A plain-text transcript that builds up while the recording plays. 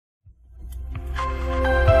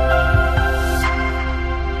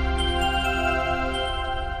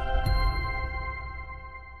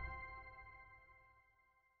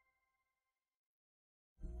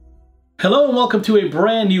Hello and welcome to a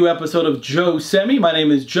brand new episode of JoeScentMe. My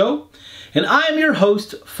name is Joe and I am your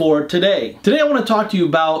host for today. Today I want to talk to you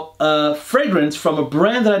about a fragrance from a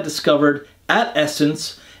brand that I discovered at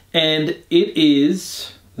Essence, and it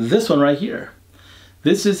is this one right here.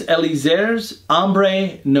 This is Elisire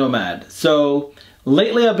Ambre Nomade. So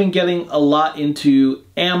lately I've been getting a lot into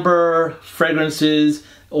amber fragrances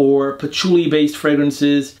or patchouli based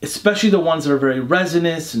fragrances, especially the ones that are very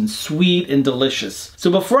resinous and sweet and delicious. So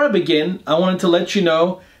before I begin, I wanted to let you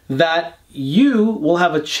know that you will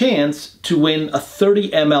have a chance to win a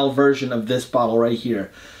 30 ml version of this bottle right here.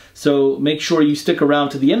 So make sure you stick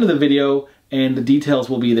around to the end of the video and the details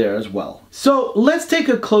will be there as well. So let's take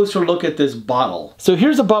a closer look at this bottle. So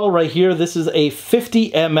here's a bottle right here. This is a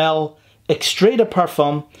 50 ml Extrait de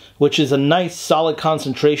Perfume, which is a nice solid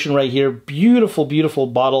concentration right here. Beautiful, beautiful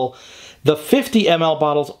bottle. The 50 ml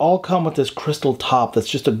bottles all come with this crystal top. That's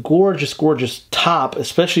just a gorgeous, gorgeous top,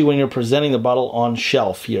 especially when you're presenting the bottle on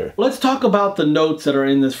shelf here. Let's talk about the notes that are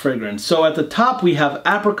in this fragrance. So at the top we have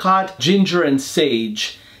apricot, ginger, and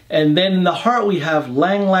sage. And then in the heart we have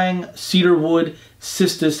lang lang, cedarwood,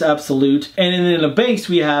 cistus absolute. And then in the base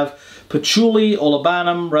we have patchouli,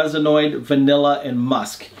 olibanum, resinoid, vanilla, and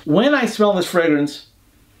musk. When I smell this fragrance,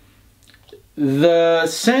 the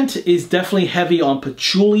scent is definitely heavy on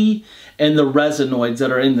patchouli and the resinoids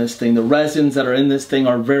that are in this thing. The resins that are in this thing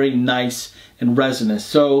are very nice and resinous.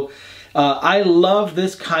 So I love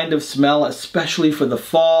this kind of smell, especially for the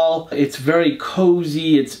fall. It's very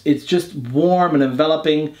cozy. It's just warm and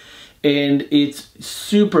enveloping, and it's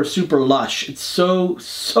super, super lush. It's so,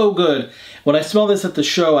 so good. When I smelled this at the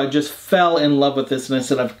show, I just fell in love with this and I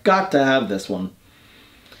said, I've got to have this one.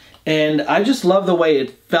 And I just love the way it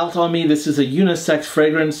felt on me. This is a unisex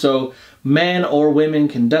fragrance, so men or women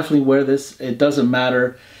can definitely wear this. It doesn't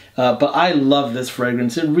matter. But I love this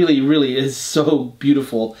fragrance. It really, really is so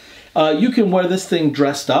beautiful. You can wear this thing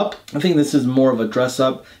dressed up. I think this is more of a dress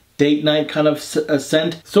up, date night kind of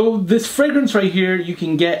scent. So this fragrance right here you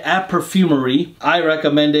can get at Perfumery. I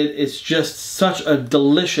recommend it. It's just such a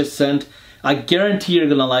delicious scent. I guarantee you're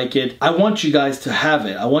gonna like it. I want you guys to have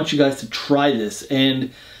it. I want you guys to try this. And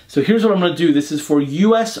so here's what I'm gonna do. This is for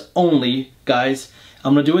US only, guys.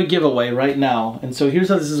 I'm gonna do a giveaway right now. And so here's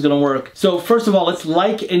how this is gonna work. So first of all, let's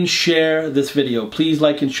like and share this video. Please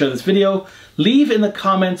like and share this video. Leave in the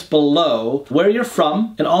comments below where you're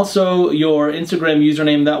from and also your Instagram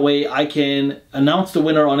username. That way I can announce the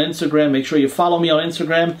winner on Instagram. Make sure you follow me on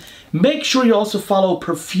Instagram. Make sure you also follow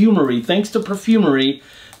Perfumery. Thanks to Perfumery,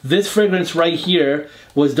 this fragrance right here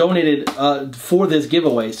was donated for this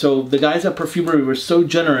giveaway. So the guys at Perfumery were so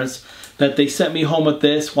generous that they sent me home with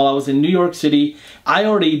this while I was in New York City. I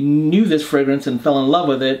already knew this fragrance and fell in love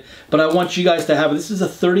with it, but I want you guys to have it. This is a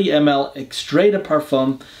 30 ml Extrait de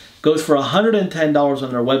Perfume. Goes for $110 on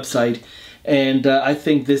their website. And I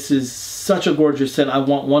think this is such a gorgeous scent. I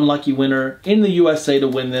want one lucky winner in the USA to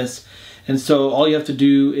win this. And so all you have to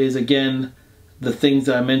do is, again, the things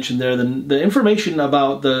that I mentioned there. The information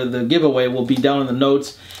about the giveaway will be down in the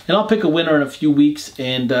notes, and I'll pick a winner in a few weeks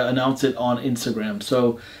and announce it on Instagram.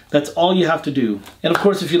 So that's all you have to do. And of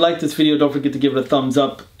course, if you like this video, don't forget to give it a thumbs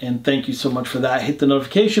up, and thank you so much for that. Hit the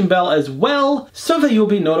notification bell as well so that you'll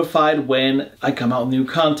be notified when I come out with new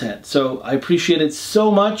content. So I appreciate it so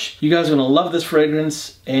much. You guys are gonna love this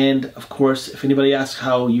fragrance, and of course, if anybody asks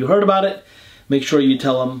how you heard about it, make sure you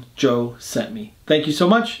tell them Joe sent me. Thank you so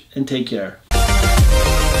much, and take care.